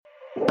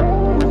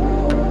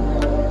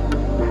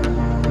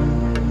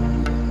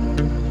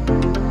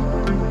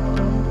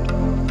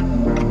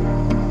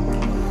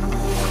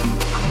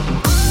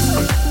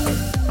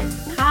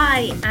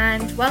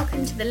and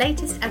welcome to the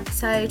latest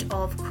episode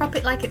of Crop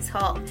It Like It's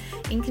Hot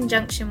in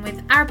conjunction with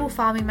Arable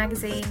Farming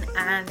Magazine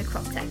and the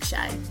Crop Tech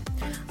Show.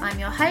 I'm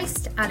your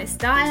host, Alice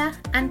Dyer,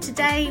 and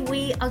today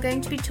we are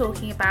going to be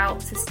talking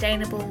about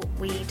sustainable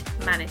weed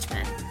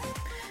management.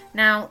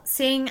 Now,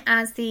 seeing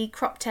as the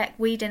Crop Tech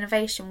Weed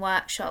Innovation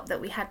Workshop that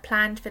we had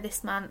planned for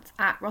this month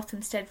at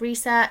Rothamsted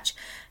Research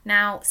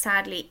now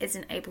sadly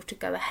isn't able to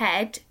go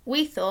ahead,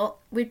 we thought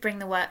we'd bring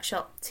the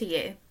workshop to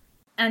you.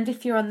 And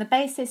if you're on the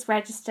BASIS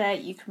register,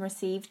 you can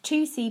receive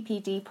 2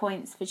 CPD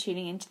points for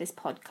tuning into this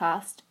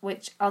podcast,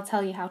 which I'll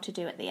tell you how to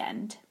do at the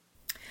end.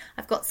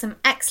 I've got some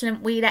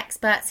excellent weed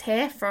experts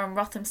here from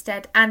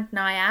Rothamsted and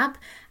NIAB,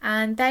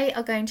 and they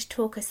are going to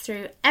talk us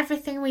through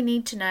everything we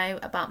need to know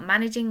about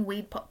managing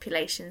weed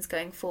populations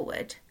going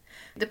forward.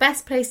 The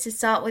best place to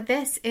start with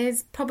this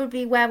is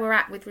probably where we're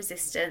at with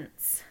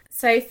resistance.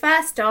 So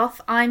first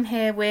off, I'm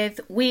here with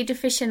weed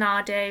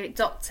aficionado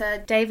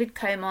Dr. David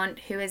Comont,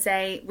 who is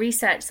a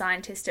research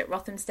scientist at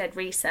Rothamsted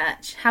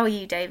Research. How are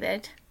you,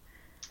 David?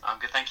 I'm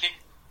good, thank you.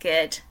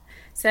 Good.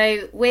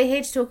 So we're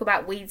here to talk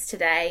about weeds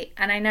today,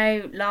 and I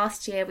know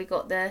last year we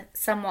got the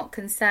somewhat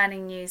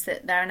concerning news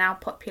that there are now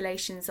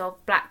populations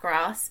of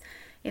blackgrass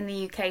in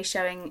the UK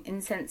showing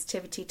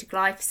insensitivity to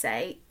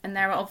glyphosate, and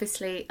there are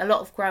obviously a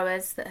lot of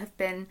growers that have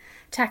been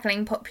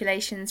tackling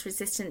populations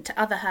resistant to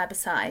other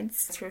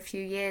herbicides for a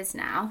few years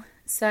now.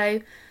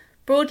 So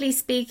broadly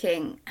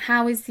speaking,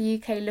 how is the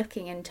UK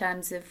looking in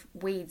terms of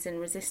weeds and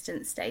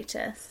resistance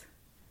status?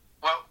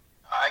 Well,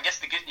 I guess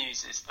the good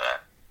news is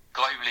that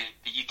globally,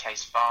 the UK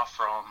is far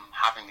from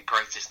having the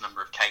greatest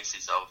number of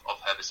cases of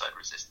herbicide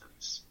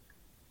resistance.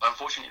 But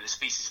unfortunately, the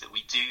species that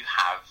we do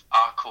have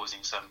are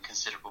causing some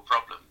considerable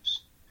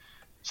problems.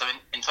 So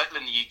in total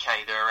in the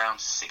UK, there are around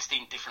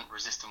 16 different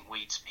resistant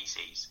weed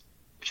species,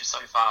 which have so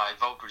far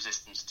evolved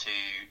resistance to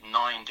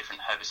 9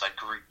 different herbicide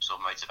groups or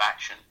modes of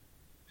action.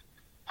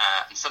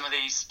 And some of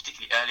these,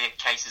 particularly earlier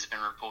cases, have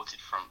been reported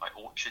from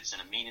orchards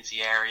and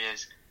amenity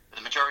areas. But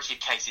the majority of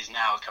cases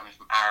now are coming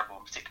from arable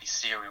and particularly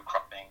cereal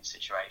cropping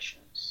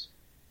situations.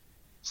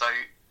 So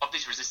of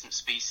these resistant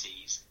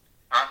species,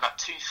 around about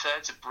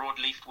 2/3 are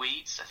broadleaf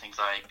weeds, so things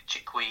like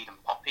chickweed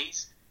and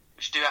poppies,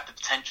 which do have the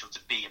potential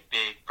to be a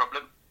big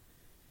problem.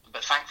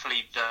 But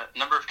thankfully, the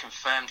number of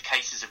confirmed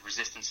cases of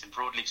resistance in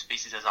broadleaf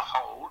species as a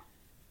whole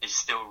is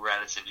still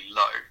relatively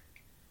low.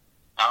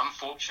 Now,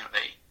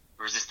 unfortunately,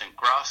 resistant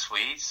grass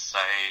weeds, so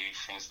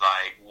things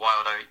like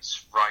wild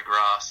oats,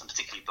 ryegrass, and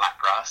particularly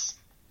blackgrass,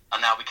 are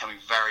now becoming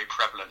very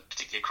prevalent,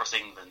 particularly across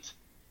England.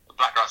 The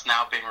blackgrass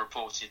now being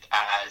reported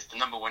as the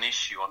number 1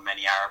 issue on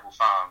many arable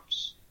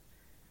farms.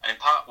 And in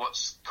part,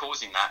 what's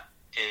causing that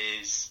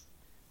is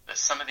that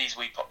some of these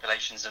weed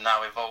populations have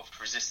now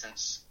evolved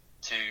resistance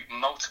to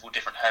multiple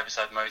different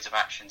herbicide modes of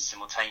action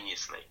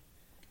simultaneously.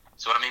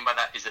 So what I mean by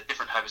that is that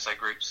different herbicide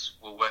groups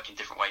will work in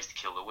different ways to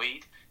kill the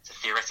weed. So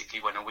theoretically,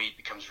 when a weed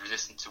becomes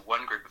resistant to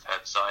one group of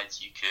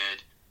herbicides, you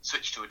could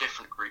switch to a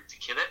different group to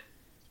kill it.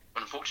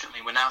 But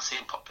unfortunately, we're now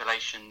seeing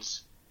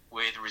populations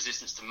with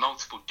resistance to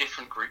multiple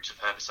different groups of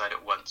herbicide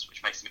at once,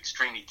 which makes them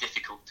extremely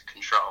difficult to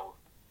control.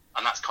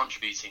 And that's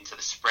contributing to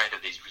the spread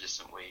of these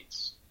resistant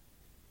weeds.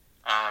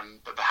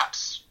 But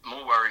perhaps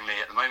more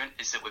worryingly at the moment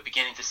is that we're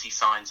beginning to see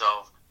signs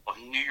of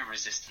new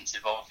resistance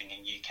evolving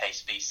in UK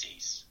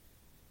species.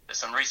 But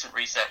some recent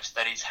research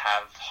studies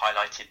have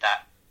highlighted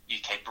that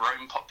UK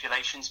brome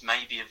populations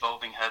may be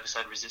evolving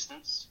herbicide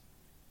resistance,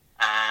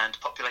 and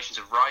populations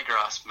of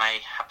ryegrass may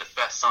have the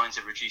first signs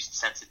of reduced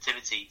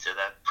sensitivity to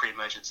the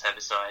pre-emergence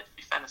herbicide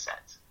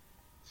flufenicet.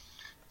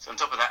 So on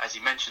top of that, as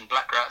you mentioned,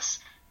 blackgrass,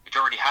 which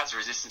already has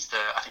resistance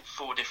to, I think,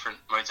 4 different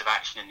modes of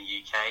action in the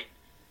UK,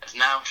 has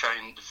now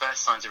shown the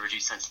first signs of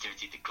reduced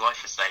sensitivity to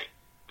glyphosate,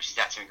 which is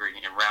the active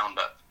ingredient in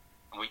Roundup.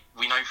 And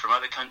we know from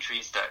other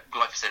countries that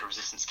glyphosate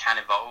resistance can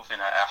evolve in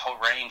a whole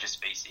range of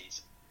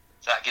species.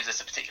 So that gives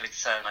us a particular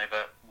concern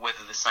over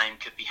whether the same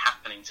could be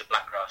happening to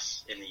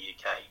blackgrass in the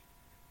UK.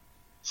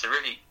 So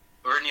really,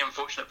 we're in the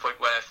unfortunate point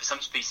where for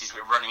some species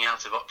we're running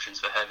out of options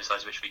for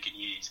herbicides which we can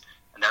use,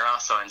 and there are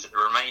signs that the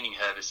remaining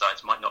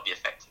herbicides might not be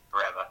effective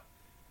forever.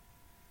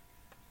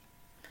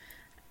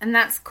 And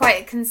that's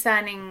quite a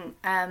concerning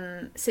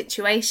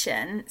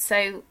situation.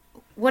 So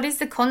what is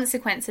the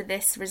consequence of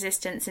this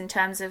resistance in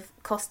terms of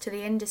cost to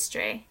the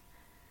industry?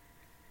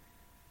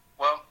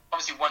 Well,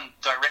 obviously one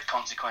direct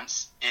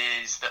consequence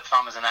is that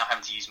farmers are now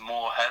having to use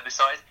more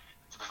herbicide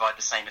to provide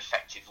the same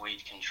effective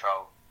weed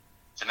control.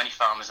 So many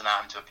farmers are now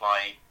having to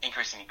apply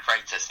increasingly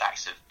greater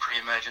stacks of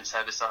pre-emergence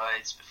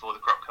herbicides before the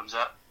crop comes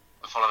up,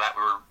 and follow that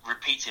with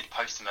repeated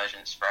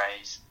post-emergence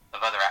sprays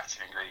of other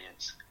active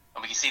ingredients.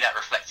 And we can see that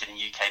reflected in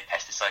UK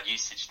pesticide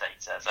usage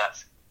data. So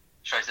that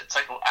shows that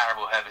total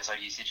arable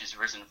herbicide usage has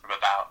risen from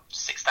about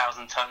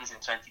 6,000 tonnes in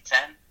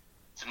 2010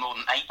 to more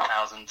than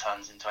 8,000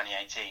 tonnes in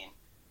 2018.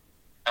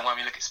 And when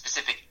we look at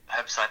specific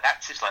herbicide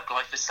actives like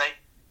glyphosate,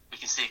 we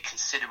can see a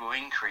considerable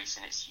increase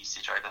in its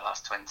usage over the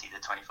last 20 to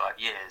 25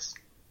 years.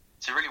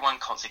 So really one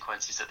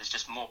consequence is that there's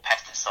just more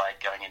pesticide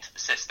going into the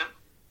system.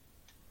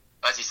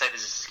 But as you say,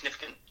 there's a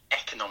significant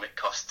economic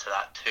cost to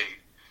that too.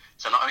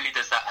 So not only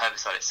does that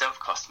herbicide itself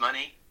cost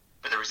money,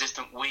 but the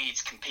resistant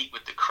weeds compete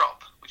with the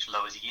crop, which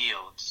lowers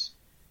yields.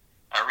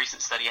 A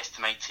recent study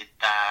estimated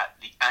that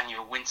the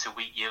annual winter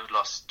wheat yield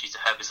loss due to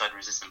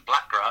herbicide-resistant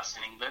blackgrass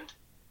in England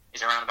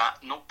is around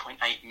about 0.8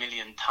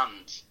 million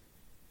tonnes,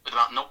 with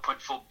about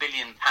 £0.4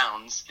 billion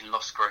in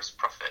lost gross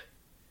profit.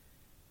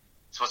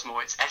 So what's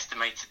more, it's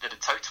estimated that a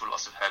total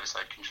loss of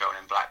herbicide control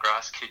in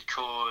blackgrass could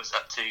cause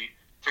up to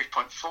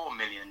 3.4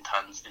 million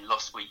tonnes in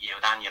lost wheat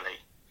yield annually.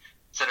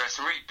 So there are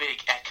some really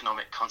big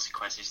economic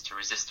consequences to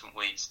resistant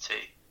weeds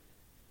too.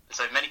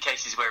 So in many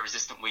cases where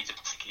resistant weeds are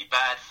particularly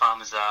bad,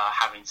 farmers are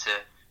having to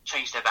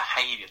change their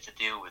behaviour to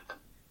deal with them.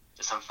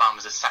 So some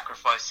farmers are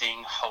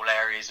sacrificing whole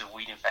areas of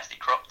weed-infested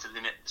crop to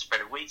limit the spread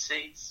of weed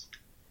seeds.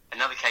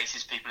 In other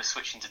cases, people are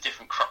switching to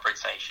different crop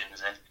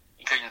rotations, and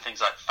including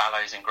things like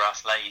fallows and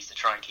grass lays to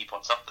try and keep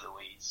on top of the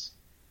weeds.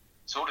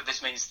 So all of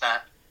this means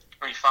that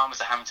really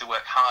farmers are having to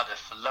work harder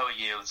for lower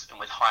yields and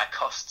with higher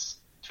costs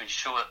to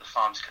ensure that the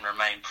farms can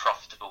remain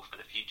profitable for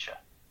the future.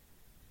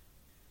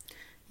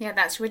 Yeah,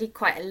 that's really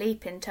quite a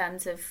leap in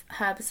terms of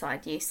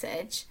herbicide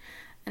usage.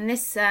 And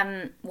this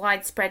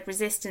widespread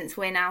resistance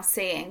we're now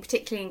seeing,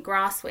 particularly in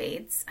grass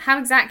weeds, how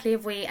exactly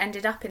have we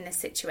ended up in this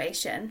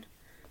situation?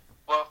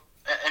 Well,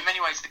 in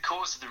many ways, the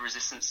cause of the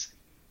resistance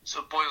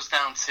sort of boils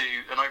down to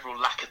an overall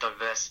lack of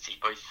diversity,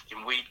 both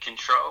in weed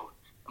control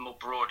and more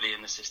broadly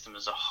in the system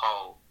as a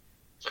whole.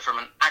 So from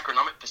an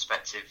agronomic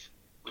perspective,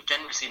 we've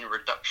generally seen a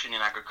reduction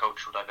in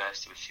agricultural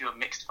diversity with fewer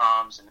mixed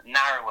farms and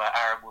narrower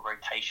arable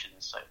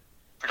rotations, so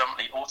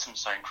predominantly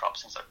autumn-sown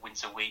crops, things like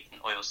winter wheat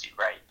and oilseed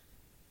rape.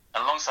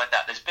 And alongside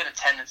that, there's been a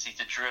tendency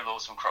to drill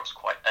autumn crops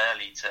quite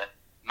early to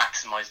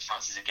maximise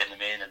chances of getting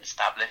them in and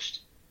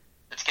established.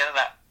 But together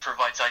that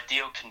provides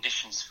ideal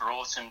conditions for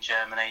autumn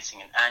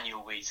germinating and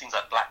annual weeds, things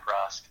like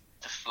blackgrass,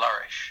 to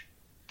flourish,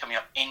 coming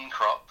up in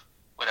crop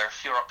where there are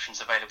fewer options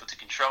available to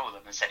control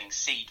them and setting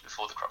seed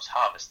before the crop's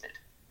harvested.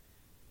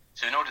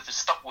 So in order to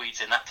stop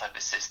weeds in that type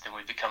of system,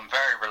 we've become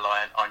very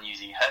reliant on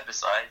using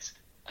herbicides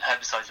and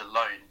herbicides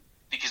alone,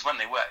 because when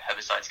they work,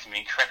 herbicides can be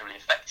incredibly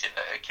effective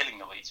at killing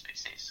the weed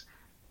species.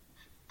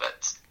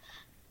 But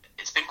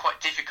it's been quite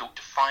difficult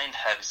to find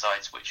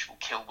herbicides which will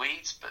kill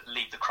weeds but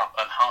leave the crop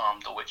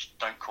unharmed or which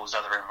don't cause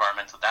other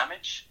environmental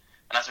damage.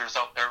 And as a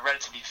result, there are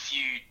relatively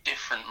few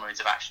different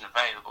modes of action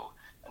available,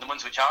 and the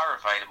ones which are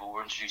available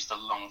were introduced a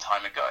long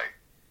time ago.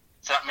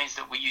 So that means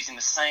that we're using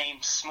the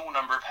same small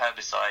number of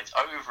herbicides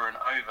over and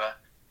over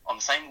on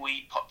the same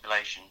weed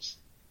populations,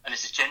 and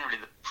this is generally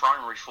the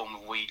primary form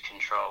of weed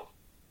control.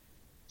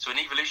 So in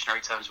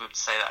evolutionary terms, we would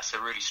say that's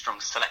a really strong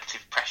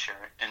selective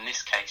pressure, in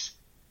this case,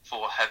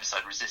 for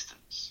herbicide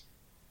resistance.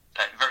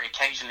 Very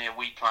occasionally, a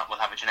weed plant will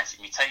have a genetic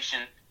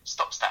mutation,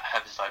 stops that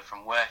herbicide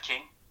from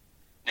working.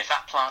 And if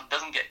that plant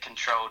doesn't get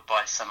controlled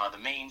by some other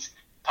means,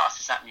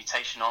 passes that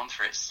mutation on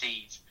through its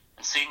seeds,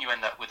 and soon you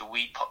end up with a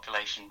weed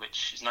population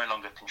which is no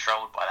longer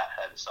controlled by that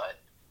herbicide.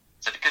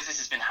 So because this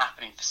has been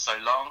happening for so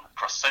long,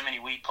 across so many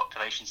weed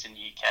populations in the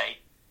UK,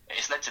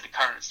 it's led to the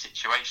current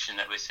situation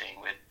that we're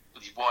seeing with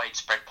these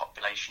widespread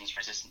populations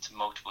resistant to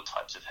multiple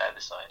types of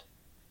herbicide.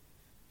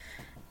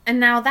 And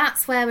now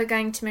that's where we're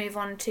going to move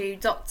on to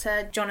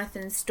Dr.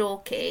 Jonathan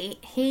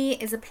Storkey. He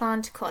is a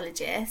plant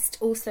ecologist,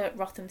 also at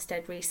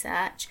Rothamsted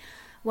Research,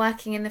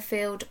 working in the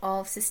field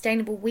of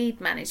sustainable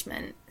weed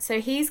management. So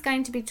he's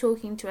going to be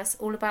talking to us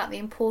all about the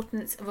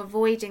importance of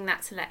avoiding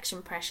that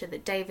selection pressure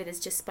that David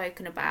has just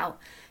spoken about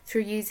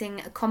through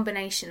using a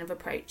combination of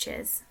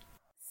approaches.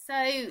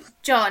 So,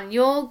 John,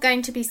 you're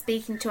going to be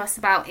speaking to us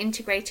about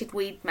integrated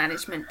weed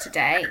management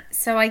today.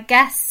 So I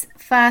guess,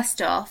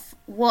 first off,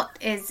 what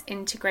is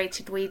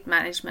integrated weed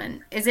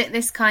management? Is it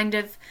this kind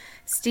of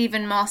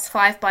Stephen Moss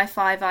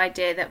 5x5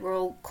 idea that we're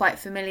all quite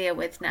familiar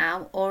with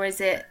now, or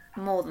is it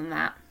more than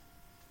that?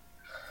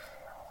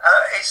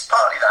 It's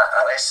partly that,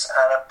 Alice,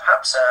 and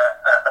perhaps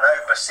an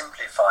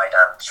oversimplified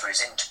answer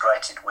is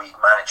integrated weed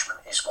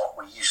management is what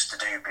we used to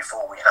do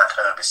before we had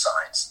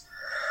herbicides.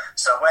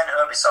 So when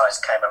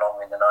herbicides came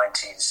along in the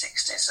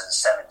 1960s and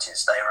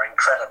 70s, they were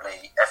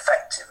incredibly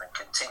effective and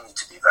continue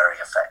to be very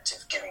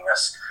effective, giving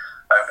us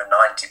over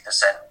 90%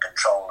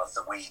 control of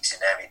the weeds in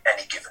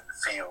any given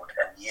field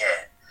and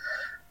year.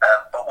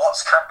 But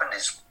what's happened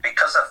is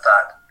because of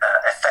that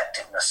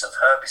effectiveness of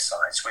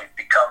herbicides, we've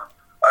become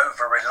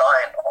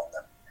over-reliant on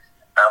them.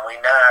 And we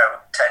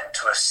now tend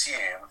to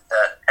assume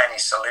that any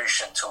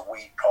solution to a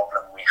weed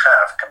problem we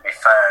have can be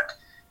found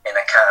in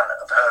a can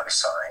of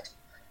herbicide.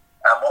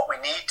 And what we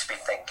need to be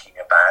thinking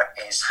about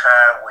is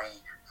how we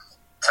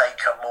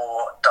take a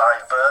more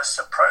diverse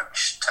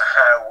approach to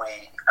how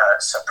we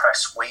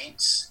suppress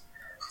weeds.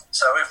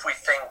 So if we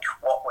think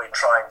what we're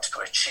trying to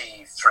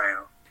achieve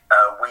through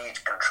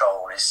weed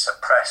control is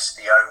suppress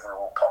the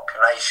overall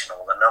population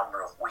or the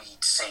number of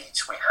weed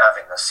seeds we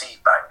have in the seed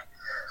bank,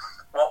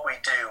 what we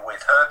do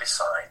with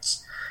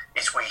herbicides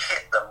is we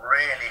hit them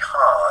really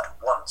hard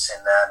once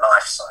in their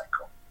life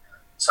cycle.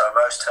 So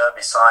most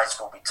herbicides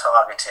will be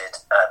targeted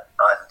at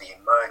either the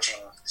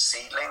emerging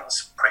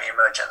seedlings,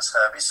 pre-emergence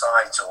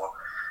herbicides, or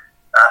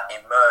at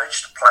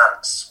emerged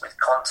plants with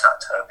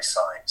contact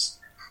herbicides.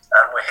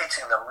 And we're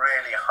hitting them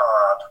really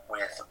hard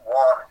with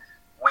one,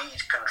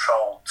 weed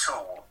control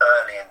tool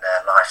early in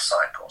their life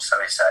cycle. So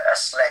it's a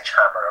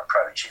sledgehammer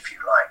approach, if you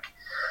like.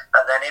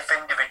 And then if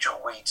individual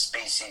weed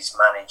species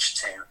manage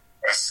to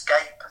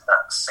escape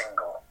that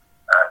single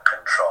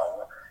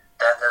control,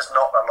 then there's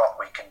not a lot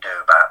we can do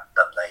about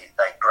them.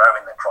 They grow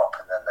in the crop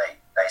and then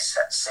they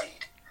set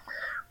seed.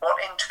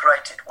 What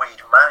integrated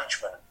weed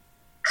management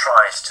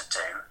tries to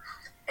do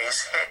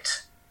is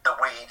hit the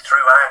weed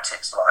throughout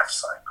its life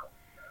cycle.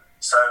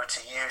 So to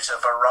use a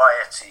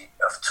variety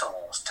of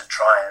tools to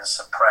try and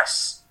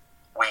suppress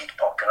weed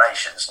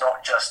populations,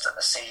 not just at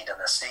the seed and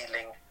the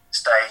seedling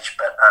stage,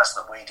 but as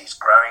the weed is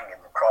growing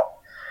in the crop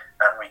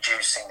and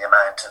reducing the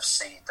amount of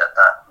seed that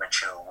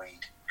mature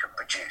weed can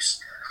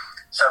produce.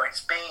 So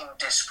it's being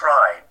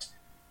described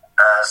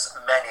as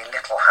many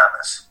little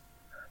hammers.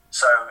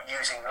 So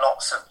using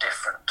lots of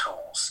different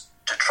tools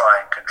to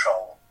try and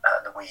control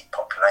the weed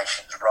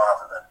populations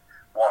rather than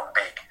one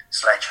big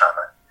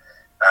sledgehammer.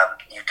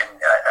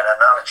 An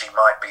analogy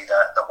might be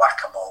the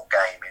whack-a-mole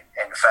game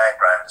in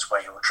fairgrounds,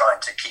 where you're trying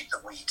to keep the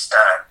weeds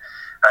down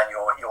and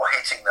you're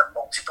hitting them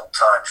multiple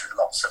times with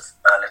lots of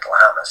little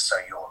hammers, so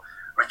you're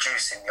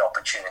reducing the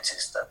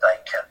opportunities that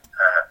they can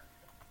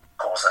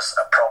cause us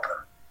a problem.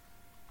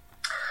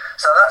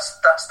 So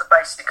that's the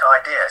basic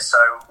idea. So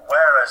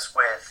whereas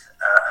with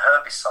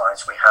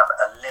herbicides we have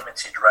a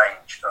limited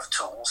range of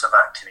tools, of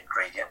active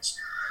ingredients,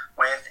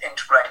 with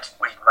integrated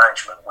weed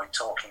management we're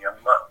talking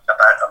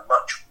about a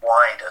much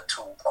wider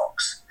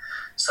toolbox.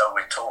 So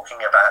we're talking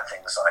about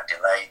things like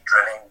delayed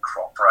drilling,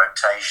 crop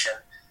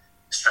rotation,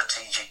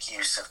 strategic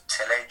use of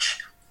tillage,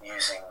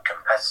 using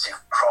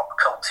competitive crop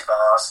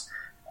cultivars,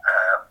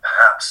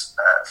 perhaps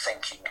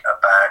thinking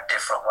about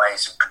different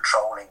ways of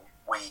controlling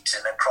weeds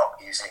in a crop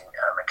using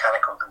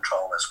mechanical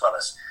control as well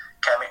as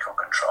chemical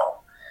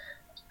control,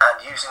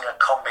 and using a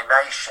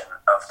combination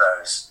of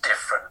those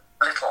different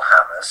little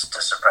hammers to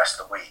suppress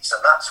the weeds.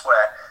 And that's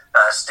where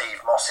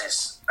Steve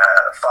Moss's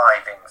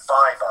 5 in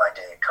 5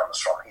 idea comes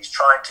from. He's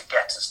trying to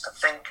get us to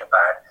think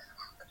about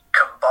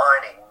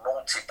combining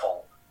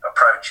multiple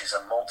approaches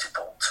and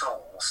multiple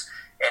tools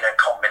in a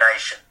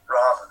combination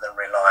rather than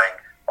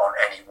relying on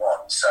any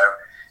one. So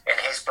in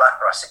his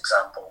blackgrass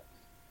example,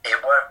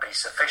 it won't be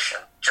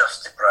sufficient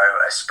just to grow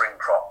a spring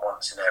crop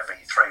once in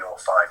every 3 or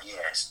 5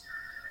 years.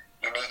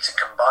 You need to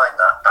combine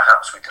that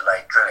perhaps with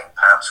delayed drilling,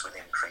 perhaps with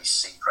increased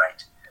seed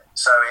rate.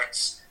 So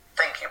it's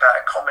thinking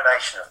about a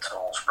combination of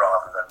tools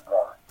rather than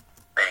one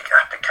big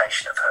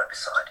application of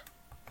herbicide.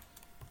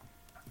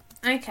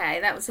 Okay,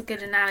 that was a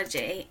good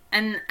analogy.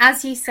 And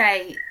as you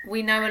say,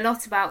 we know a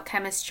lot about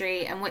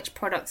chemistry and which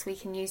products we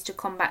can use to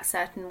combat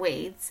certain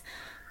weeds.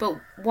 But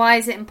why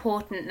is it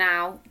important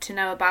now to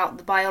know about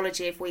the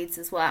biology of weeds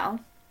as well?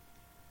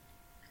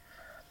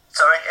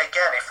 So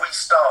again, if we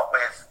start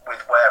with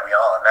where we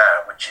are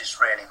now, which is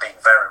really being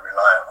very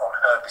reliant on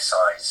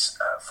herbicides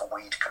for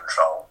weed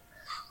control,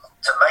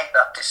 to make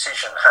that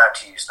decision how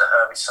to use the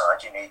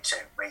herbicide, you need to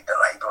read the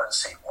label and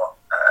see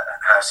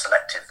how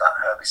selective that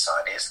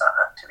herbicide is, that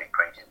active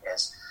ingredient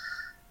is.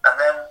 And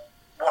then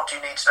what do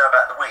you need to know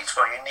about the weeds?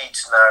 Well, you need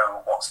to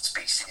know what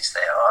species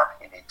they are,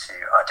 you need to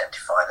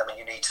identify them, and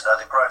you need to know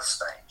the growth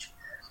stage.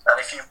 And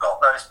if you've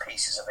got those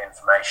pieces of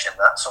information,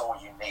 that's all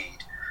you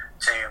need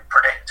to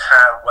predict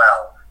how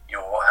well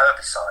your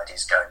herbicide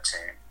is going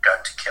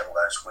to kill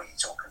those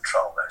weeds or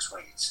control those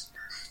weeds.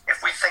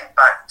 If we think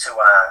back to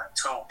our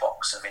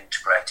toolbox of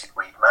integrated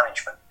weed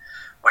management,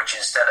 which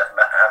instead of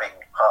having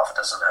half a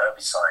dozen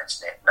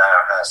herbicides in it,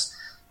 now has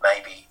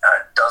maybe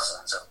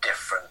dozens of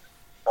different,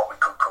 what we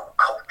could call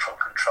cultural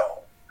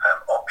control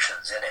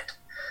options in it,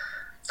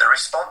 the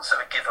response of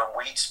a given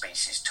weed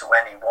species to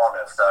any one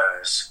of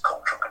those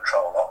cultural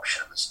control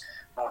options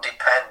will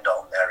depend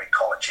on their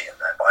ecology and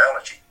their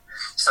biology.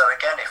 So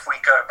again, if we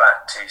go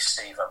back to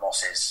Steve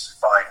Moss's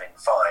 5 in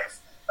 5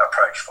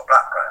 approach for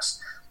blackgrass,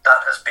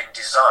 that has been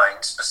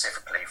designed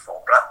specifically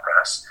for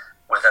blackgrass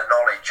with a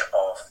knowledge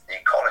of the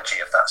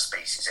ecology of that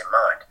species in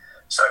mind.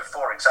 So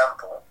for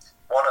example,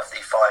 one of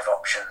the 5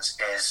 options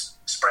is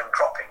spring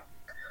cropping.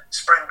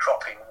 Spring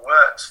cropping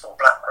works for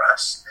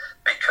blackgrass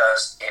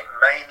because it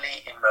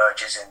mainly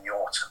emerges in the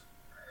autumn.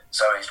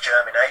 So its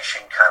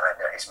germination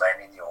calendar is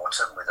mainly in the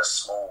autumn with a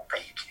small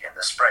peak in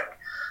the spring.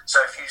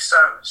 So if you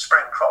sow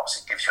spring crops,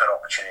 it gives you an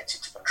opportunity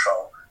to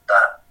control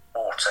that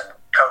autumn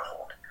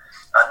cohort.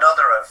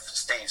 Another of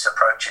Steve's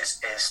approaches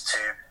is to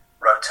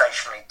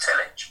rotationally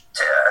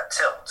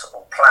tilt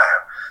or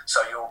plough.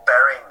 So you're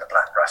burying the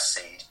blackgrass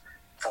seed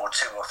for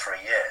 2 or 3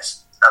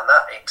 years. And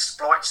that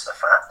exploits the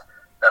fact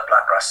that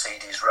blackgrass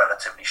seed is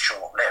relatively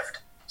short-lived.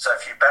 So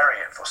if you bury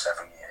it for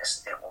several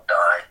years, it will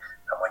die.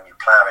 And when you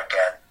plough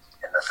again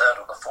in the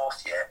 3rd or the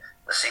 4th year,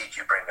 the seed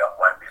you bring up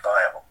won't be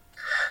viable.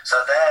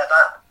 So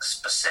that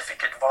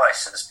specific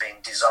advice has been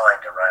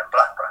designed around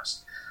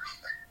blackgrass.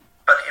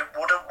 But it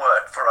wouldn't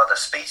work for other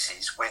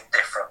species with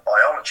different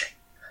biology.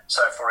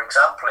 So, for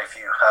example, if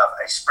you have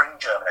a spring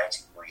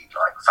germinating weed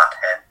like fat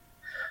hen,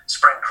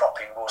 spring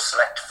cropping will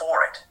select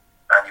for it,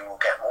 and you will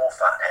get more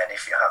fat hen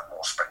if you have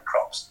more spring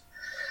crops.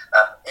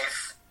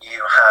 If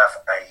you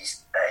have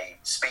a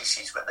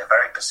species with a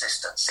very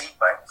persistent seed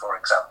bank,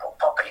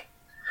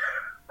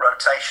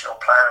 rotational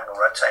ploughing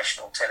or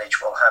rotational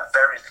tillage will have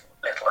very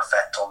little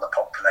effect on the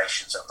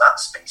populations of that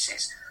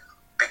species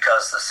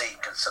because the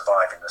seed can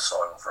survive in the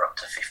soil for up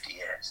to 50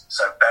 years.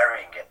 So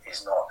burying it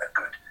is not a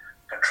good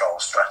control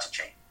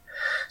strategy.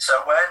 So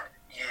when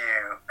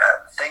you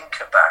think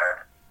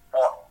about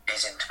what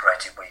is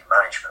integrated weed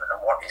management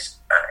and what is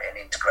an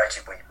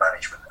integrated weed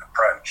management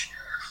approach,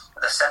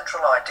 the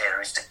central idea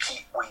is to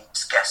keep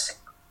weeds guessing.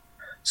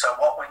 So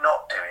what we're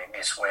not doing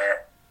is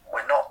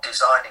we're not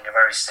designing a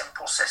very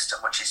simple system,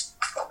 which is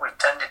what we've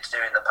tended to do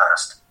in the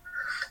past.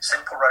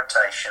 Simple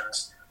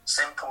rotations,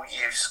 simple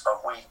use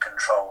of weed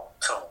control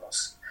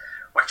tools,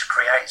 which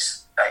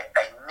creates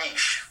a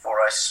niche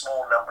for a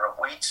small number of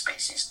weed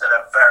species that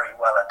are very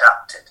well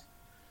adapted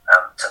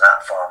to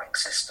that farming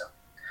system.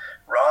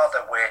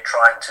 Rather, we're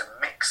trying to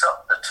mix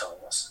up the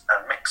tools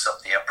and mix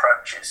up the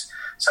approaches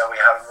so we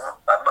have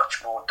a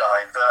much more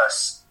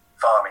diverse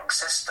farming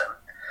system,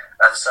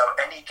 and so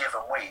any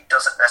given weed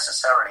doesn't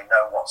necessarily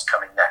know what's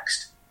coming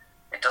next.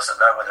 It doesn't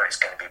know whether it's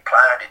going to be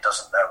ploughed, it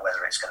doesn't know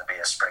whether it's going to be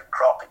a spring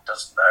crop, it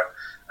doesn't know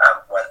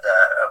what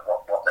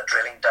the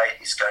drilling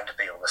date is going to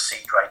be or the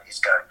seed rate is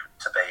going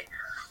to be.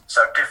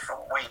 So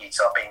different weeds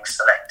are being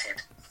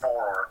selected for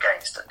or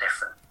against at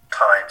different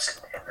times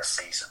in the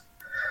season.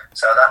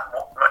 So that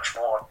much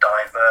more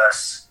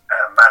diverse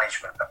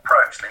management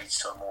approach leads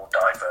to a more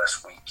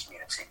diverse weed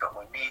community, but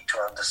we need to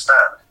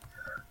understand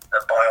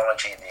the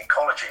biology and the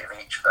ecology of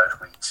each of those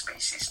weed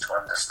species to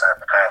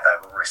understand how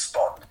they will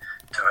respond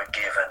to a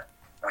given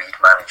weed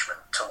management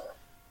tool.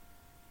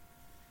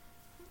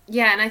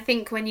 Yeah, and I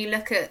think when you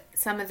look at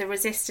some of the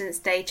resistance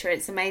data,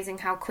 it's amazing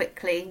how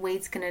quickly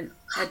weeds can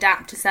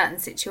adapt to certain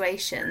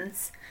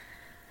situations.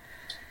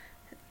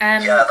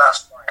 Yeah,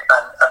 that's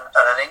right.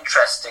 And an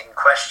interesting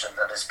question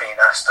that is being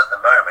asked at the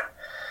moment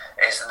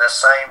is in the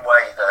same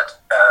way that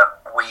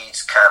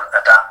weeds can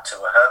adapt to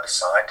a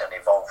herbicide and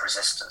evolve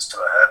resistance to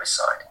a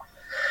herbicide,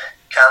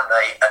 can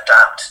they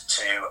adapt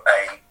to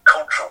a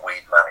cultural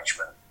weed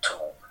management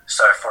tool?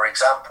 So, for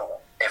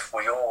example, if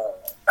we all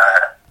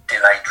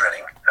delay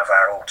drilling of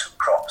our autumn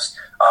crops,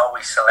 are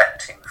we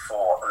selecting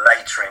for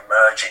later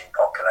emerging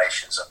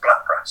populations of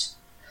blackgrass?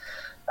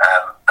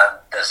 And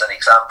there's an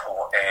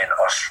example in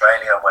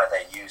Australia where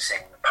they're using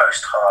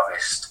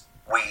post-harvest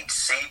weed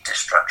seed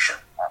destruction.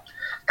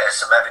 There's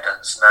some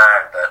evidence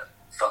now that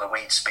for the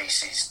weed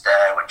species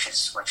there, which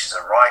is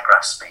a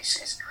ryegrass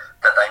species,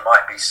 that they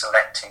might be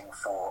selecting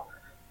for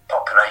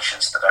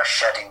populations that are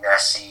shedding their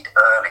seed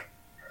early.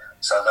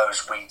 So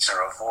those weeds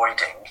are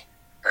avoiding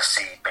the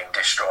seed being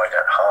destroyed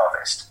at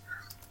harvest.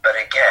 But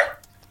again,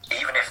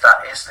 even if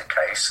that is the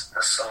case,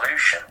 the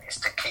solution is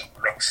to keep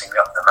mixing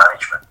up the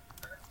management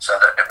so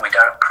that we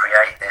don't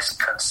create this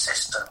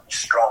consistent,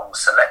 strong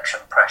selection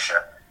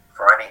pressure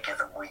for any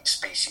given weed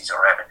species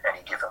or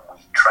any given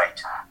weed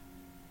trait.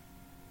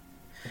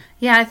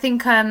 Yeah, I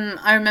think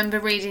I remember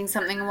reading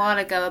something a while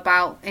ago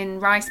about in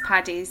rice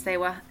paddies they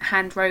were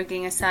hand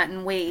roguing a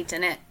certain weed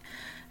and it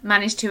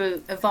managed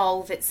to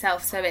evolve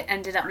itself so it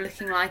ended up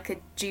looking like a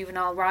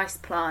juvenile rice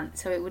plant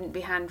so it wouldn't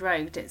be hand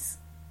rogued. It's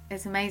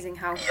amazing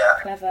how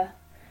clever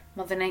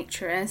Mother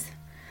Nature is.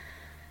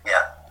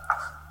 Yeah.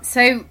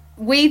 So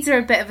weeds are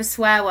a bit of a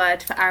swear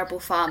word for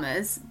arable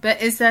farmers,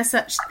 but is there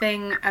such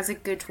thing as a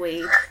good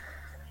weed?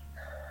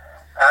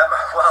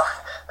 Well,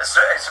 it's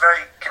a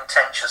very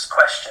contentious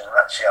question.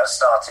 Actually, I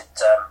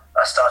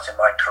started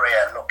my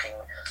career looking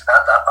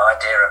at that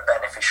idea of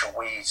beneficial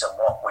weeds and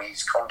what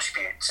weeds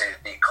contribute to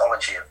the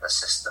ecology of the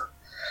system.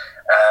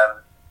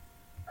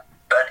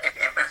 But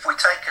if we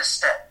take a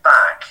step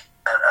back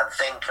and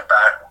think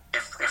about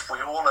if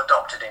we all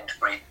adopted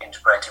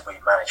integrated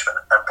weed management,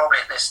 and probably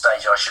at this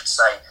stage I should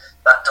say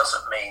that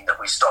doesn't mean that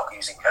we stop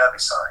using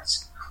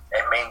herbicides.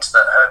 It means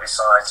that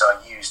herbicides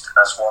are used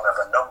as one of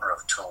a number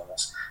of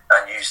tools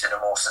and used in a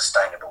more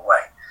sustainable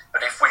way.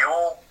 But if we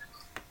all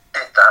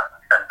did that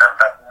and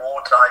had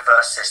more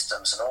diverse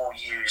systems and all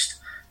used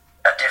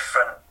a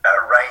different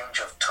range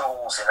of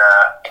tools in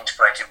our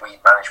integrated weed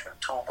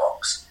management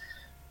toolbox,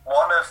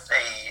 one of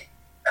the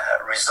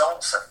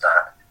results of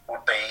that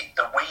would be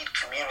the weed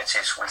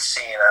communities we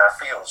see in our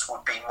fields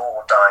would be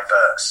more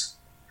diverse.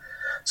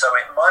 So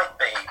it might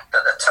be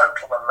that the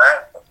total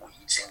amount of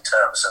weeds in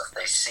terms of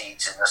the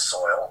seeds in the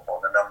soil or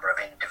the number of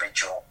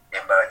individual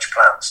emerged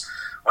plants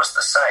was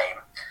the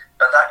same,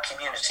 but that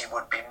community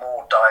would be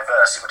more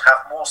diverse. It would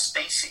have more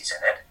species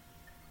in it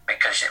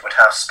because it would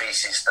have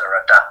species that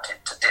are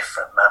adapted to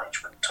different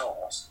management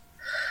tools,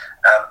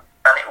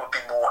 and it would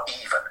be more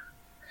even.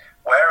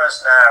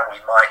 Whereas now we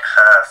might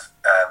have,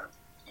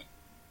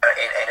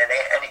 in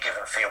any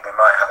given field, we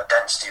might have a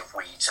density of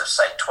weeds of,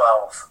 say,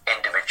 12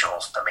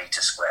 individuals per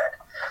metre squared.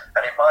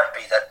 And it might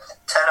be that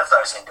 10 of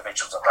those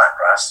individuals are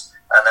blackgrass,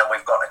 and then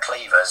we've got a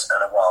cleavers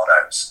and a wild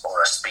oats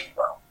or a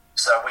speedwell.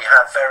 So we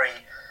have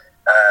very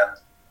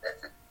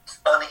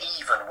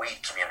uneven weed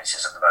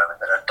communities at the moment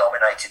that are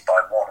dominated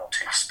by one or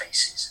two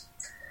species.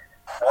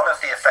 One of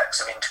the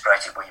effects of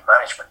integrated weed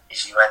management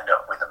is you end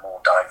up with a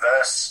more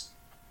diverse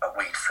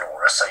weed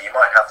flora. So you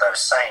might have those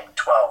same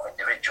 12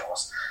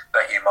 individuals,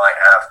 but you might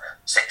have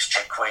 6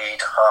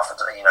 chickweed, half a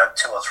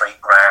 2 or 3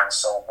 ground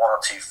sorghum, 1 or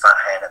 2 fat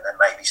hen, and then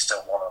maybe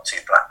still 1 or 2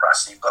 blackgrass.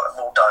 So you've got a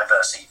more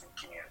diverse, even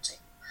community.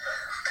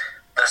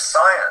 The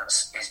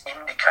science is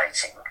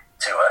indicating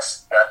to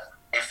us that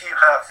if you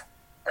have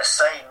the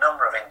same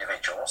number of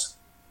individuals,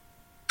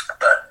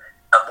 but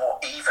a more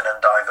even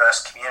and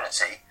diverse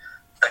community,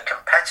 the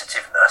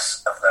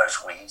competitiveness of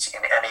those weeds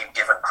in any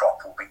given crop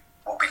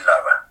will be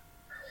lower,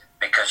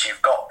 because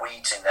you've got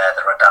weeds in there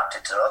that are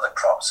adapted to other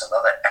crops and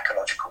other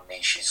ecological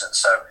niches, and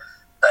so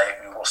they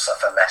will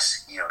suffer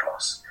less yield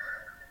loss.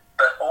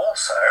 But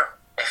also,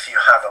 if you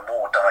have a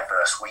more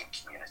diverse weed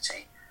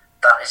community,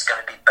 that is going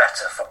to be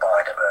better for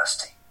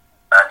biodiversity.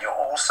 And you're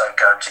also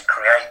going to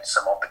create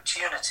some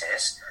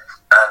opportunities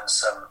and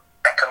some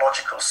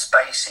ecological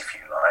space, if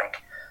you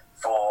like,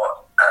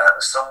 for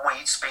some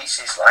weed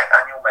species like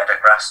annual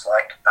meadowgrass,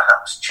 like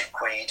perhaps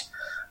chickweed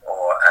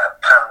or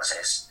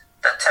pansies,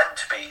 that tend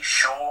to be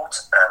short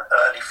and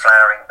early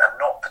flowering and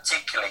not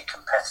particularly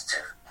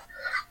competitive.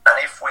 And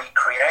if we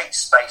create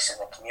space in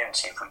the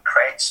community, if we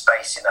create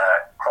space in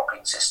our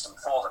cropping system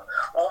for them,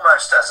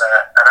 almost as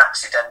an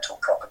accidental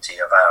property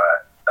of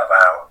our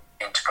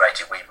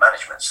integrated weed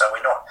management, so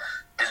we're not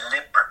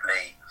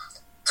deliberately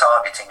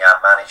targeting our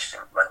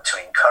management to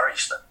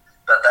encourage them,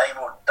 but they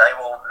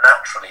will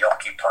naturally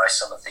occupy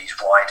some of these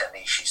wider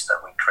niches that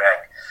we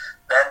create,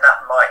 then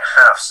that might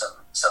have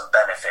some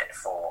benefit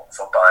for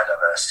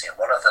biodiversity. And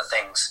one of the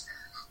things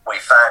we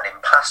found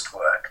in past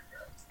work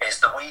is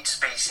the weed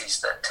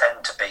species that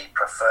tend to be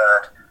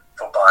preferred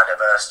for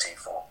biodiversity,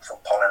 for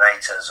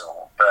pollinators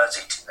or birds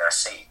eating their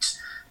seeds,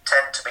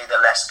 tend to be the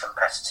less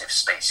competitive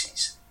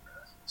species.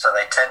 So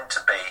they tend to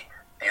be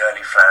the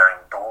early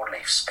flowering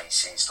broadleaf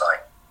species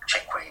like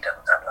chickweed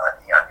and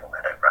like the annual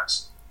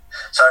meadowgrass.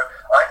 So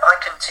I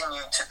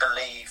continue to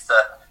believe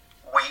that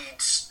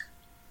weeds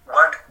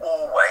won't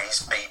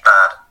always be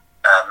bad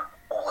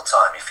all the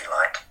time, if you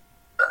like,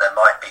 but there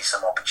might be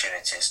some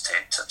opportunities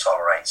to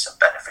tolerate some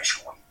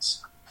beneficial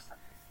weeds.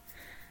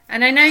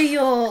 And I know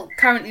you're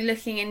currently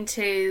looking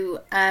into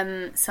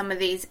some of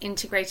these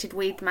integrated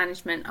weed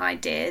management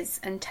ideas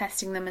and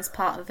testing them as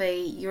part of a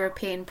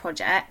European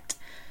project.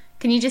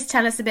 Can you just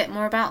tell us a bit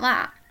more about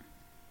that?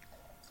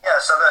 Yeah,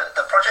 so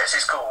the project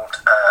is called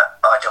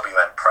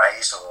IWM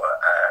PRAISE,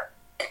 or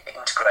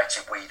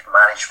Integrated Weed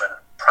Management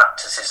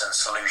Practices and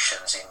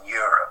Solutions in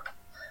Europe.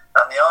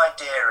 And the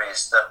idea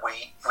is that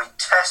we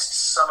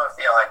test some of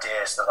the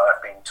ideas that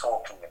I've been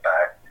talking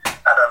about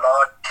at a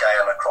large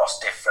scale across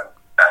different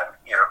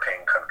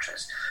European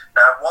countries.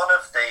 Now, one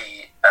of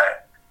the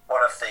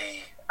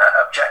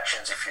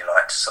objections, if you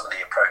like, to some of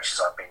the approaches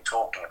I've been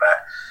talking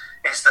about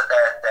is that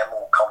they're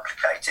more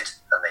complicated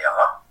than they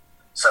are.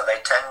 So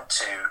they tend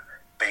to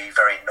be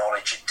very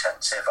knowledge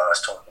intensive. I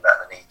was talking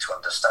about the need to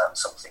understand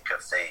something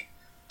of the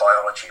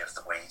biology of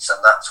the weeds, and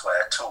that's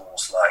where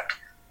tools like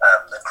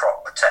the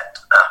Crop Protect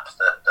app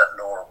that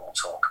Laura will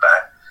talk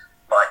about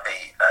might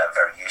be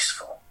very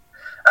useful.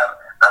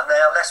 And they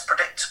are less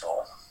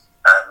predictable,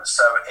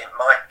 so it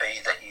might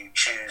be that you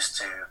choose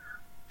to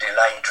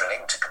delay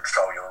drilling to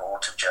control your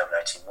autumn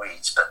germinating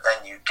weeds, but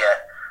then you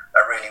get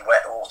a really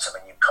wet autumn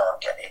and you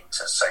can't get in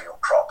to sow your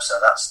crop. So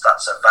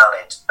that's a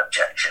valid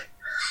objection.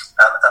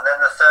 And then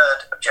the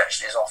third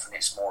objection is often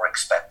it's more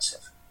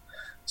expensive.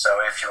 So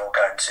if you're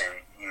going to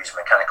use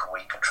mechanical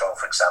weed control,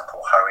 for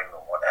example, hoeing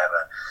or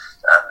whatever,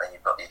 then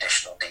you've got the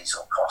additional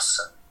diesel costs,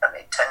 and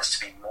it tends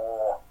to be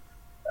more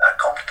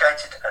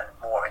complicated and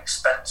more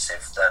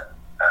expensive than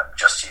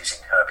just using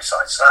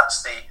herbicides. So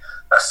that's the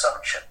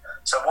assumption.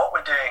 So what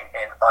we're doing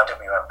in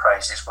IWM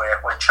PRAISE is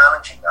we're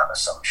challenging that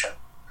assumption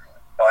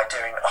by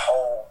doing a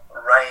whole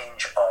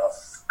range of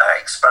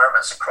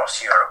experiments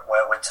across Europe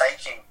where we're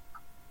taking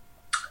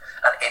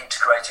an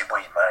integrated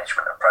weed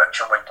management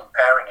approach and we're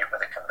comparing it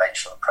with a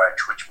conventional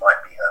approach which might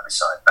be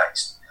herbicide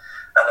based.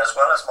 And as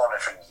well as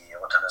monitoring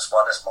yield and as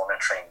well as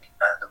monitoring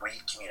the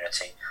weed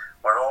community,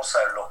 we're also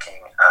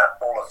looking at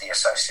all of the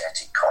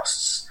associated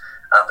costs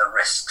and the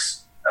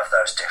risks of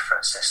those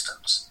different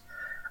systems.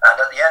 And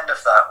at the end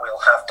of that, we'll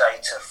have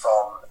data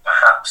from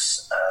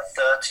perhaps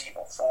 30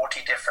 or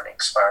 40 different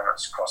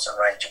experiments across a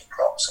range of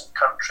crops and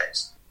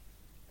countries.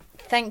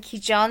 Thank you,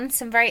 John.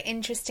 Some very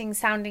interesting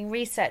sounding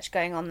research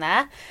going on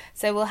there,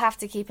 so we'll have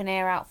to keep an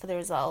ear out for the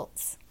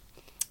results.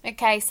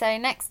 Okay, so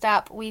next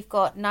up we've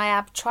got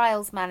NIAB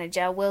Trials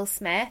Manager Will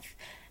Smith,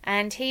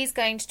 and he's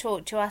going to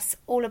talk to us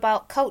all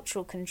about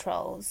cultural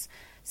controls.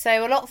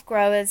 So a lot of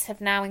growers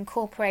have now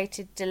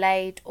incorporated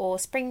delayed or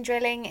spring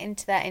drilling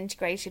into their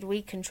integrated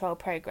weed control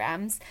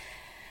programs,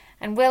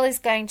 and Will is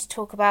going to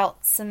talk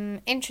about some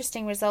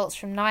interesting results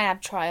from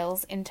NIAB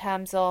trials in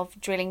terms of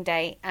drilling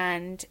date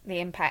and the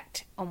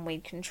impact on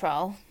weed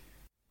control.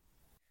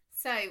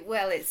 So,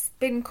 Will, it's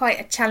been quite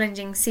a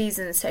challenging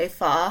season so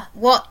far.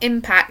 What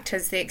impact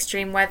has the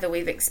extreme weather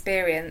we've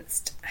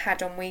experienced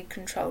had on weed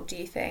control, do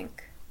you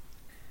think?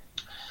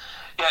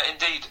 Yeah,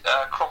 indeed,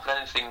 cropping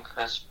anything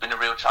has been a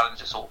real challenge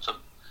this autumn,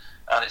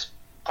 and it's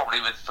probably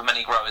for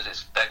many growers,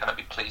 they're going to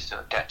be pleased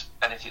to get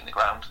anything in the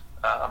ground.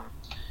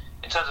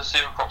 In terms of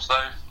cereal crops,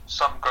 though,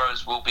 some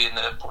growers will be in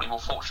the probably more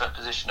fortunate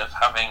position of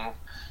having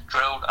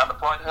drilled and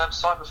applied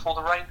herbicide before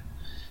the rain,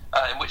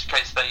 in which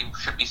case they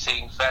should be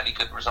seeing fairly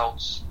good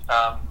results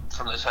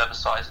from those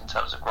herbicides in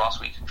terms of grass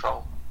weed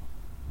control.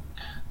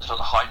 The sort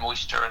of high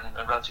moisture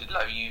and relatively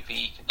low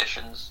UV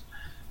conditions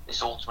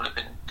this autumn will have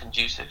been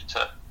conducive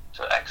to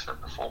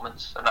excellent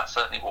performance, and that's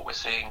certainly what we're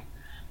seeing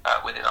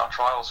within our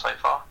trials so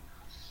far.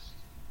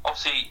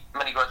 Obviously,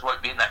 many growers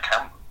won't be in that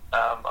camp,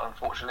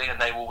 unfortunately, and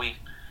they will be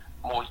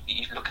more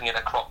looking at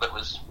a crop that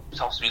was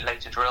possibly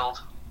later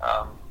drilled,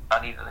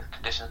 and either the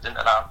conditions didn't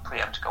allow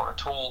pre-em to go on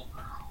at all,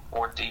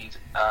 or indeed,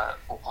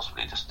 or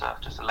possibly just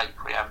a late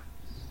pre-em,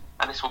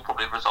 and this will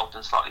probably result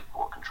in slightly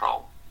poor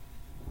control.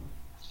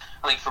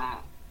 I think from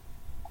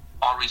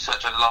our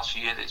research over the last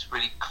few years, it's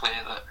really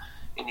clear that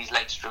in these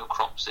later drill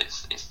crops,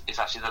 it's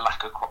actually the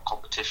lack of crop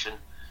competition,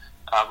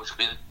 which will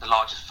be the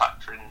largest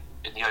factor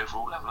in the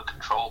overall level of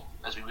control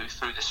as we move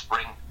through the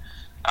spring,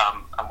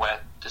 and where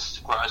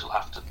growers will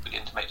have to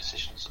begin to make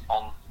decisions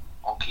on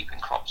keeping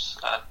crops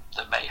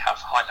that may have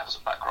high levels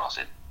of blackgrass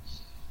in.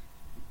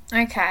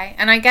 Okay,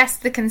 and I guess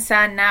the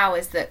concern now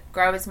is that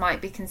growers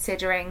might be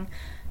considering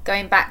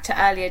going back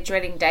to earlier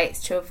drilling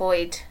dates to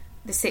avoid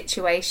the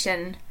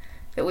situation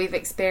that we've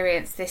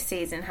experienced this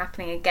season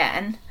happening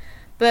again.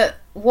 But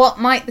what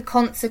might the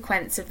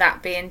consequence of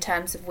that be in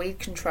terms of weed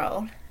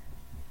control?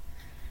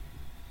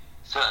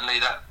 Certainly,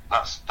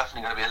 that's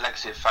definitely going to be a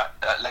legacy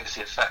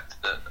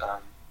effect that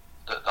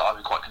I'd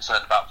be quite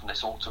concerned about from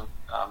this autumn.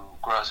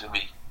 Growers are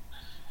going to be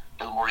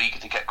a little more eager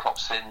to get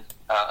crops in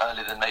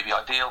earlier than maybe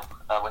ideal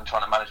when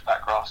trying to manage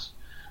backgrass.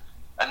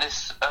 And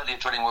this earlier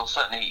drilling will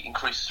certainly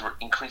increase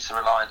the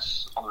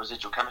reliance on the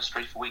residual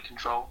chemistry for weed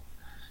control,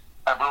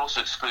 and will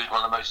also exclude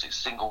one of the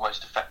single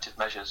most effective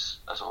measures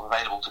sort of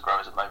available to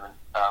growers at the moment,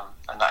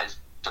 and that is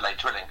delayed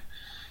drilling.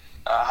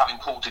 Having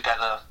pulled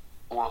together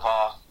all of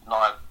our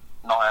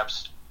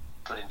NIABS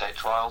drilling date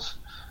trials,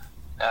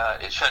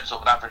 it's shown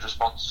sort of an average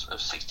response of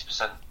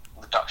 60%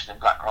 reduction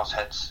in blackgrass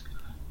heads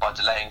by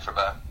delaying from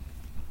a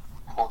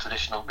more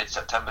traditional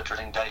mid-September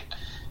drilling date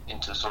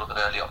into sort of an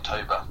early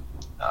October.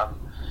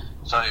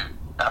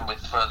 And with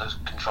further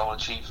control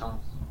achieved from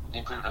the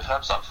improvement of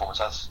herbicide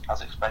performance,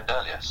 as explained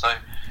earlier. So,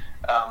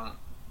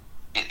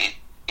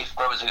 if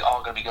growers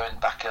are going to be going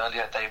back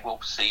earlier, they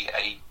will see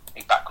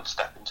a backward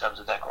step in terms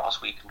of their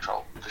grass weed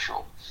control, for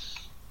sure.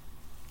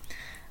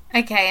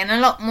 Okay, and a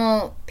lot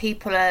more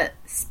people are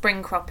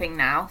spring cropping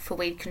now for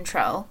weed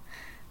control,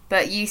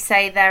 but you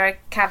say there are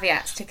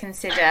caveats to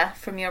consider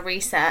from your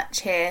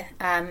research here,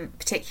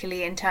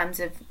 particularly in terms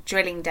of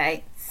drilling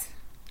dates.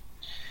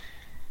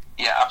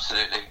 Yeah,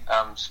 absolutely.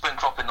 Spring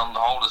cropping on the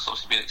whole has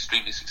obviously been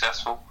extremely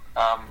successful,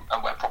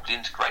 and we're properly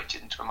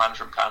integrated into a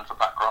management plan for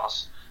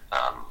blackgrass,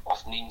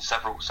 often in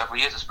several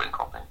years of spring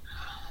cropping.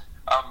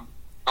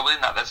 But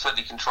within that, there's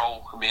certainly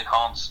control can be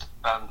enhanced,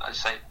 and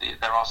as I say,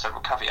 there are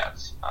several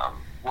caveats.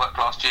 Work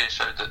last year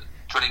showed that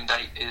drilling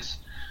date is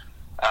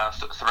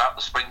throughout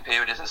the spring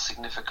period is as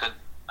significant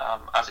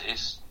as it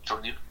is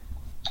during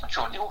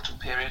the autumn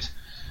period,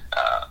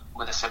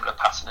 with a similar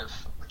pattern of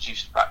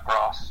reduced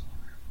blackgrass.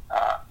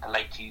 The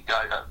later you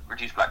go,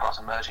 reduced blackgrass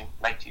emerging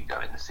later you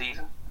go in the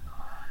season.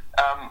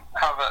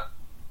 However,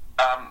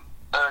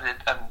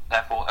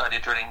 earlier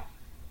drilling,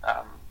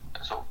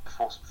 sort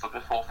of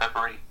before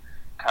February,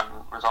 can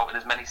result in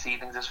as many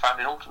seedlings as found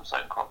in autumn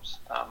sown crops.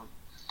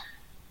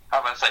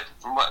 However, I say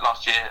from work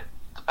last year,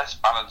 the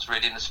best balance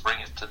really in the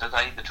spring is to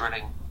delay the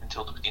drilling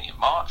until the beginning of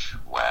March,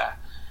 where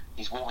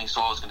these warming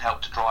soils can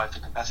help to drive the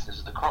competitiveness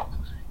of the crop,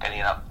 getting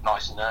it up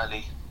nice and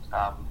early.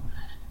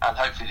 And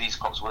hopefully these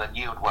crops will then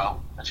yield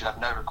well and should have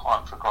no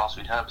requirement for a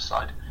grassweed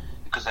herbicide,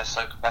 because they're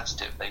so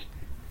competitive.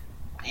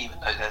 Even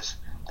though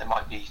there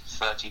might be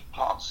 30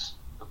 plants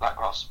of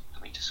blackgrass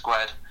per metre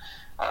squared,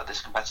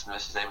 this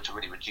competitiveness is able to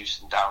really reduce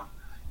them down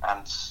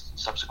and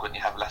subsequently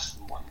have less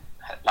than one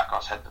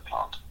blackgrass head per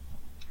plant.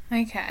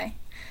 Okay.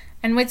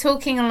 And we're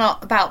talking a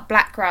lot about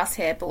blackgrass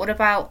here, but what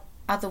about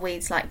other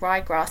weeds like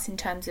ryegrass in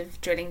terms of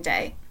drilling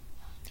date?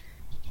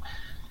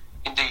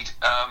 Indeed.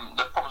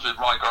 The problems with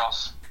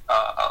ryegrass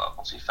are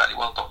obviously fairly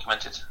well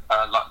documented.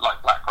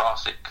 Like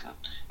blackgrass, it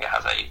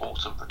has a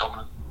autumn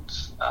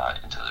predominance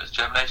in terms of its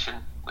germination,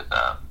 with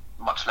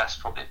much less,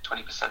 probably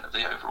 20% of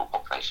the overall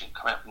population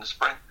coming up in the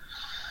spring.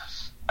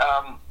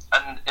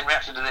 And in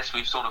reaction to this,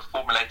 we've sort of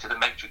formulated a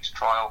matrix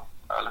trial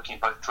looking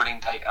at both drilling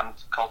date and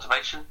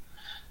cultivation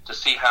to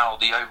see how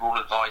the overall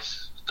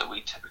advice that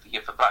we typically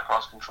give for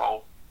blackgrass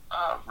control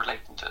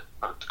relating to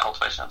both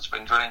cultivation and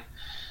spring drilling,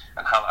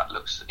 and how that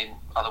looks in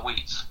other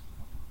weeds.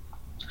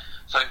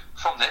 So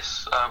from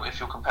this, if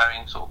you're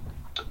comparing sort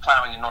of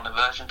ploughing and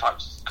non-inversion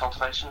types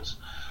cultivations,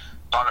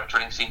 direct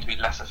drilling seemed to be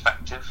less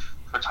effective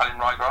for Italian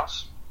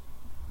ryegrass,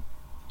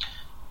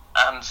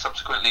 and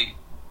subsequently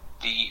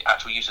the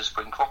actual use of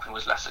spring cropping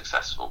was less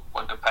successful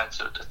when compared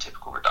to a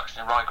typical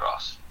reduction in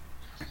ryegrass.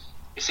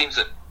 It seems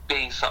that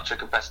being such a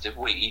competitive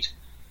weed,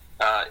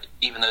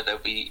 even though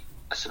there'll be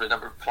a similar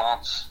number of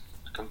plants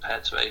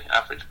compared to an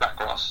average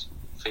blackgrass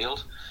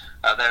field,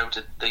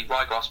 the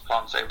ryegrass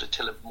plants are able to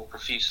till it more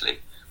profusely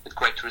with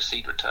greater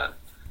seed return.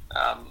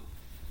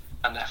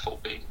 and therefore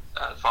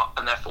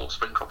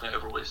spring cropping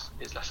overall is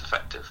less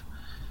effective.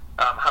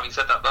 Having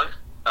said that, though,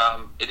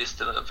 it is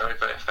still a very,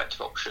 very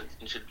effective option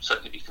and should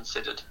certainly be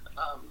considered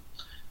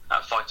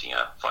at fighting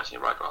a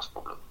ryegrass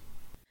problem.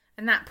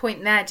 And that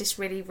point there just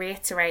really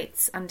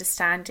reiterates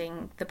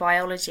understanding the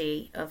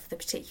biology of the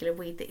particular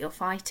weed that you're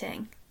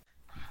fighting.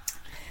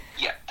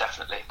 Yeah,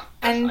 definitely.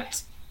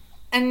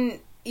 And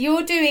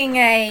you're doing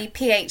a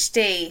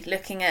PhD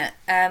looking at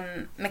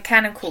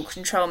mechanical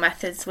control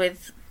methods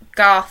with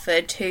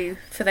Garford, who,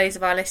 for those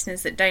of our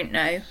listeners that don't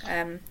know,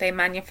 they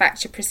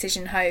manufacture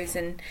precision hoes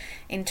and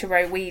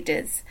inter-row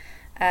weeders,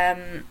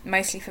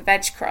 mostly for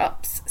veg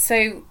crops.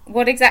 So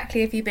what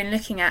exactly have you been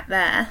looking at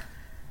there?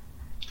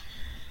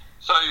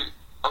 So,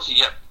 obviously,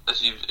 yeah,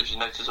 as you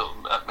noticed,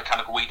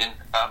 mechanical weeding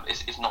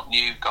is not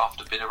new.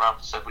 Garford have been around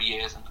for several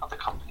years, and other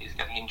companies are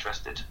getting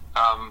interested.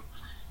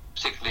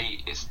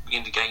 Particularly, it's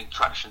beginning to gain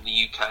traction in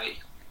the UK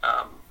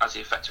as the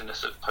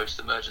effectiveness of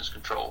post-emergence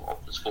control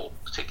options for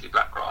particularly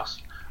blackgrass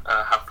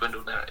have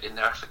dwindled in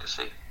their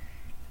efficacy.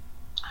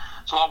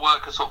 So our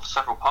work has sort of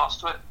several parts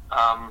to it.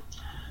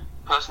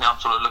 Personally, I'm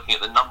sort of looking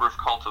at the number of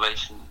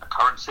cultivation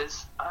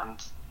occurrences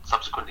and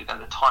subsequently then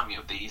the timing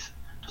of these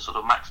to sort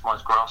of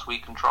maximise grass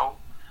weed control.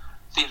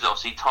 Seems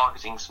obviously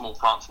targeting small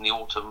plants in the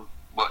autumn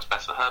works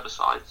best for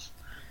herbicides,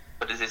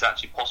 but is this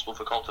actually possible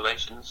for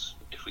cultivations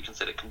if we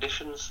consider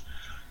conditions?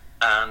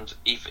 And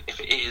if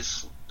it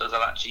is, does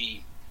that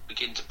actually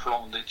begin to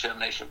prolong the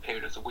germination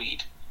period of the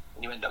weed,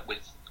 and you end up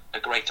with a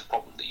greater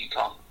problem that you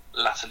can't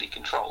latterly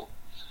control?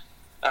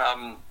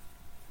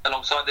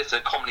 Alongside this,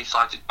 a commonly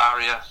cited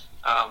barrier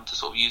to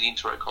sort of using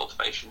inter-row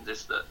cultivations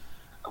is that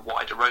a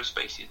wider row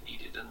space is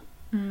needed,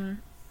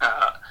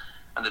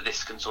 and that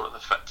this can sort of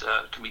affect,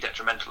 can be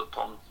detrimental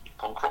upon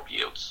crop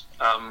yields.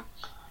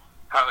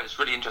 However, it's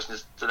really interesting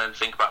to then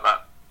think about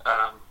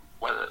that,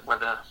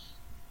 whether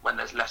when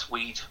there's less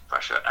weed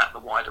pressure at the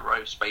wider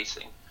row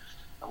spacing,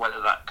 and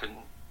whether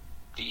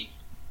the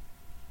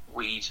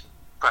weed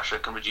pressure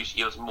can reduce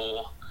yields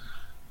more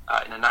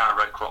in a narrow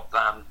row crop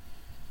than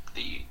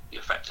the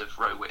effective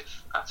row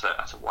width at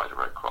a wider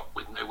row crop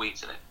with no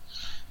weeds in it.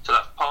 So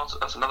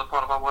that's another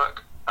part of our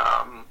work.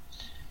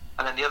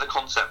 And then the other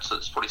concept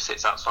that probably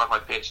sits outside my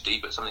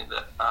PhD, but something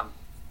that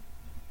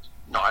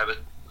I was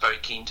very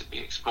keen to be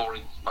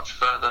exploring much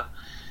further,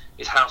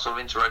 is how sort of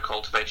inter-row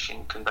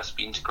cultivation can best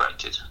be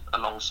integrated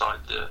alongside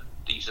the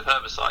use of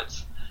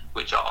herbicides,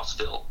 which are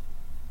still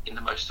in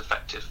the most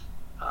effective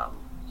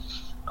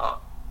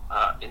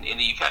in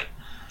the UK.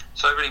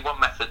 So really one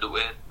method that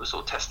we're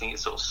sort of testing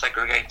is sort of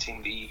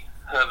segregating the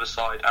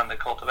herbicide and the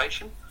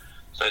cultivation,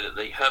 so that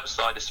the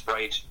herbicide is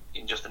sprayed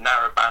in just a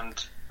narrow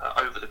band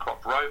over the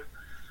crop row,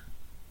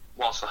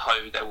 whilst the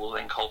hoe there will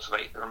then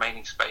cultivate the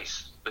remaining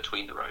space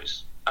between the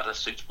rows at a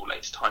suitable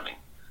later timing.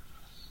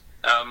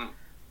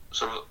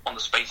 Sort of on the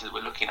spacing that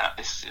we're looking at,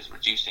 this is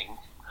reducing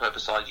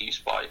herbicide use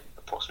by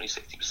approximately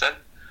 60%,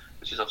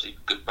 which is obviously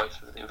good both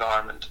for the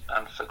environment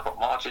and for crop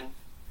margin.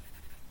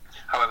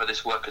 However,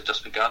 this work has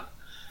just begun,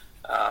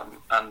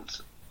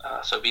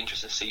 so it'll be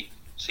interesting to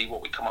see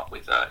what we come up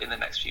with in the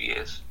next few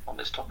years on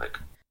this topic.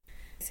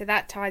 So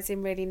that ties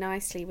in really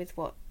nicely with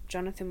what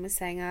Jonathan was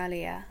saying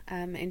earlier,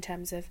 in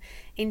terms of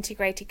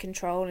integrated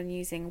control and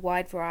using a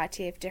wide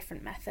variety of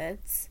different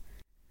methods.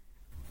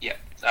 Yeah,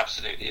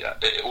 absolutely.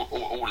 It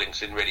all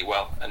links in really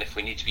well. And if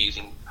we need to be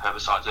using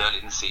herbicides early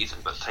in the season,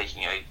 but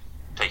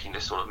taking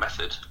this sort of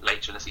method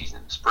later in the season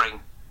in the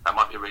spring, that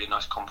might be a really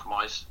nice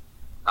compromise.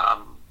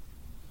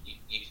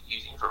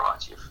 Using a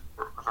variety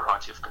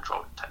of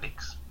control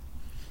techniques.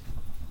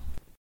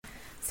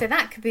 So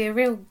that could be a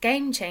real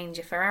game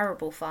changer for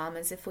arable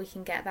farmers if we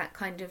can get that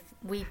kind of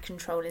weed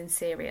control in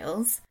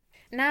cereals.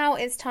 Now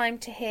it's time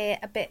to hear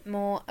a bit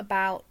more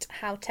about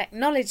how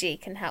technology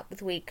can help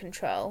with weed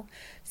control.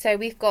 So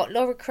we've got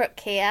Laura Crook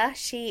here.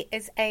 She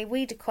is a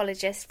weed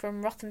ecologist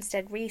from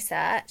Rothamsted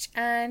Research,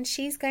 and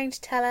she's going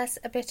to tell us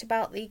a bit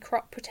about the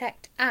Crop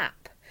Protect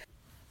app.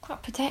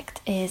 Crop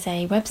Protect is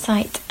a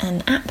website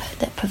and app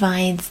that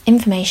provides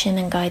information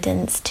and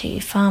guidance to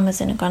farmers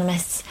and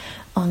agronomists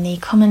on the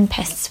common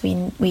pests,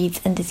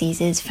 weeds and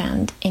diseases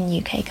found in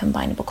UK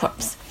combinable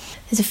crops.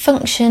 There's a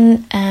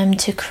function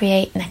to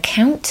create an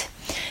account,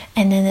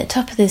 and then at the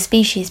top of the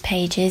species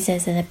pages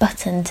there's a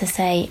button to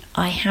say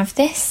I have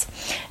this,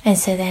 and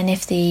so then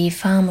if the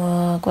farmer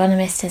or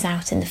agronomist is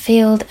out in the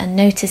field and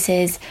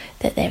notices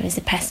that there is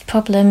a pest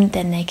problem,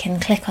 then they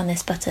can click on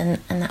this button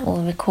and that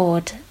will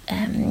record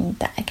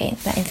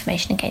that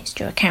information against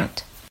your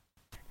account.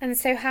 And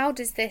so how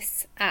does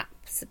this app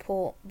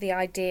support the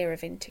idea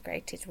of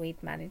integrated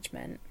weed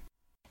management?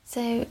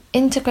 So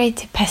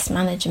integrated pest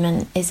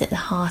management is at the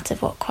heart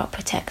of what Crop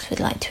Protect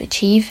would like to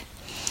achieve,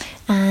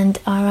 and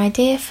our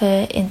idea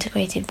for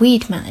integrated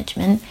weed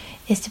management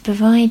is to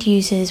provide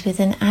users with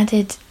an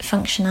added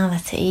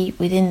functionality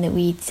within the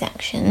weed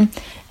section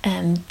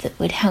that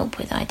would help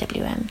with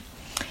IWM.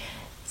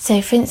 So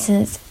for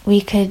instance,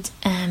 we could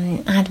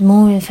add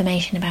more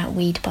information about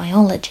weed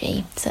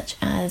biology, such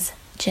as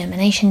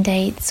germination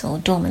dates or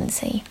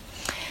dormancy.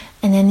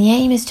 And then the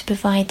aim is to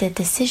provide a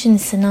decision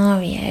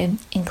scenario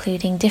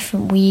including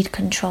different weed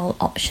control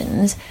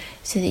options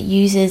so that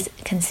users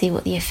can see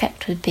what the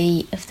effect would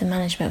be of the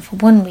management for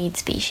one weed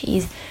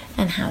species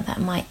and how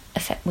that might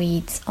affect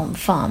weeds on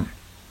farm.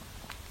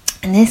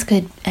 And this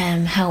could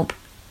help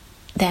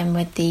them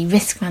with the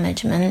risk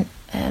management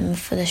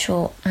for the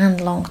short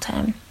and long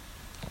term.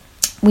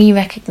 We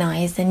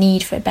recognise the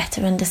need for a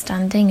better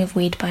understanding of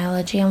weed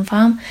biology on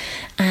farm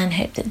and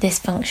hope that this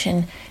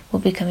function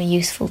will become a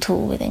useful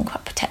tool within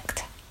Crop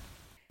Protect.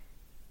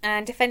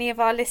 And if any of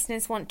our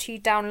listeners want to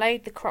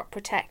download the Crop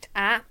Protect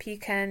app, you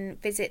can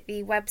visit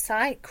the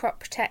website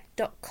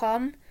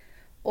cropprotect.com,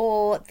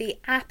 or the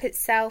app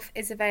itself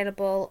is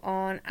available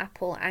on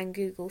Apple and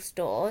Google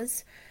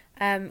stores.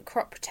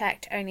 Crop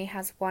Protect only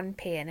has one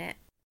P in it.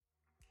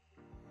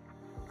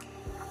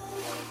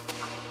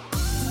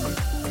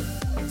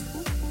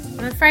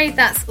 I'm afraid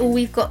that's all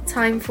we've got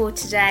time for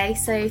today,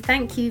 so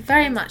thank you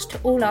very much to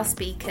all our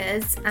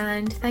speakers,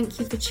 and thank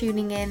you for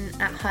tuning in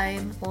at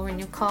home or in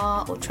your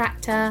car or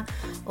tractor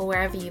or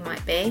wherever you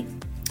might be.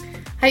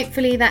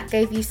 Hopefully that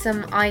gave you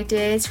some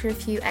ideas for a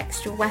few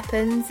extra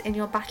weapons in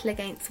your battle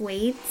against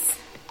weeds.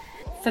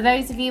 For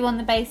those of you on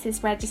the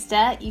BASIS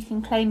register, you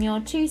can claim your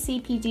 2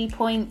 CPD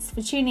points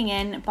for tuning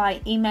in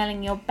by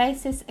emailing your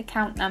BASIS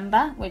account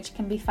number, which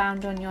can be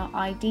found on your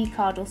ID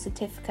card or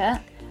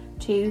certificate,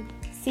 to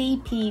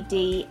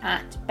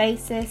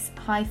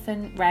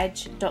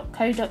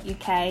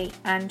cpd@basis-reg.co.uk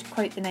and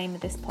quote the name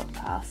of this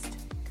podcast.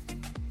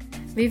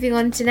 Moving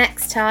on to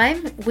next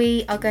time,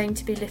 we are going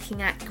to be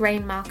looking at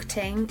grain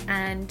marketing,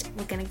 and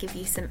we're going to give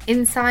you some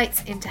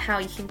insights into how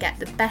you can get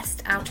the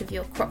best out of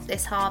your crop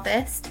this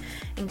harvest,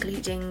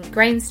 including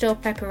grain store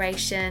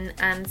preparation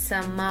and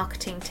some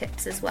marketing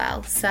tips as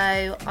well.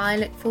 So I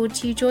look forward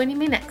to you joining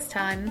me next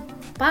time.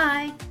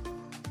 Bye!